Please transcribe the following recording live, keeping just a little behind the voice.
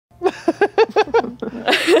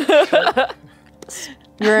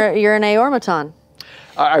You're an Aormaton.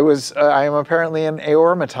 I am apparently an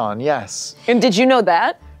Aormaton, yes. And did you know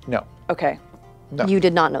that? No. Okay. No. You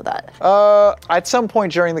did not know that. At some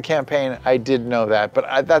point during the campaign, I did know that, but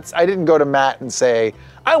I didn't go to Matt and say,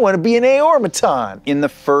 I want to be an Aormaton. In the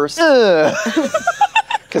first...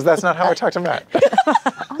 Because that's not how I talk to Matt.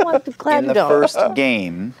 Oh, I'm glad in you the don't. first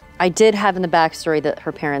game... I did have in the backstory that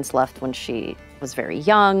her parents left when she was very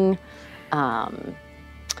young, and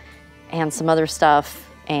some other stuff,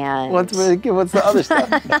 and... What's the other stuff?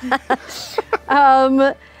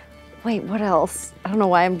 Wait, what else? I don't know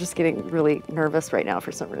why I'm just getting really nervous right now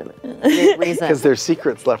for some reason. Because there's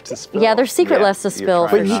secrets left to spill. Yeah, there's secret left to spill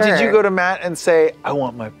for sure. Did you go to Matt and say, I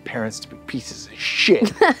want my parents to be pieces of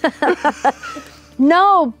shit?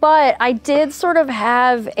 No, but I did sort of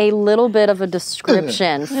have a little bit of a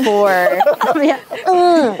description for...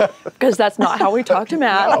 Because that's not how we talk to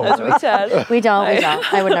Matt, as we said. We don't.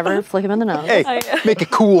 I would never flick him in the nose. Hey, make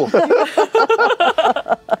it cool.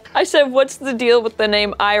 I said, what's the deal with the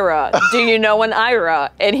name Ira? Do you know an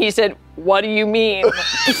Ira? And he said, what do you mean?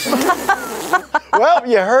 Well,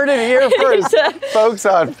 you heard it here first, folks,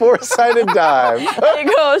 on Four-Sided Dive. He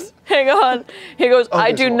goes, hang on. He goes,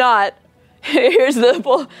 I do not. Here's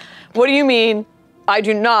the, what do you mean? I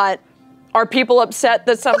do not. Are people upset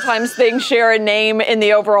that sometimes things share a name in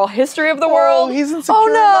the overall history of the world? Oh, he's insecure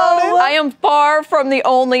about it? I am far from the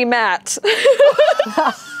only Matt.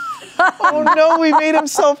 Oh no, we made him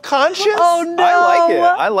self-conscious? Oh no.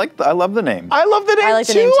 I like it. I love the name. I love the name, I like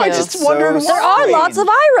the name too. I just wondered why. There are lots of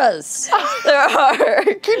Iras. There are.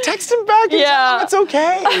 Can you text him back and tell him it's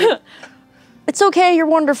okay? It's okay, you're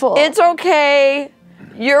wonderful. It's okay.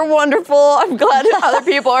 You're wonderful. I'm glad other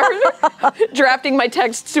people are drafting my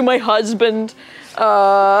texts to my husband.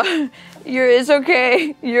 It's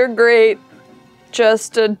okay. You're great.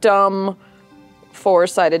 Just a dumb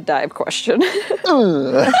four-sided dive question.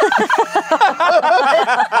 Oh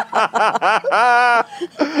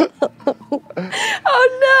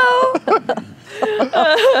no!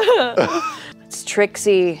 It's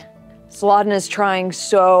Trixie. Slaughten is trying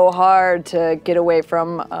so hard to get away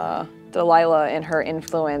from Delilah and her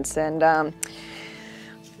influence, and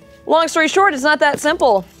long story short, it's not that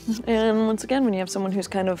simple. And once again, when you have someone who's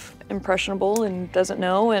kind of impressionable and doesn't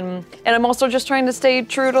know, and I'm also just trying to stay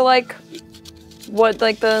true to like what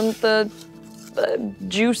like the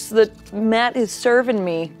juice that Matt is serving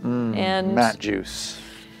me, and Matt juice.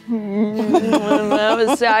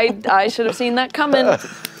 I should have seen that coming.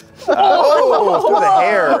 Oh, through the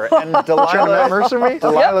hair. And Trying to Mercer me?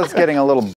 Delilah's getting a little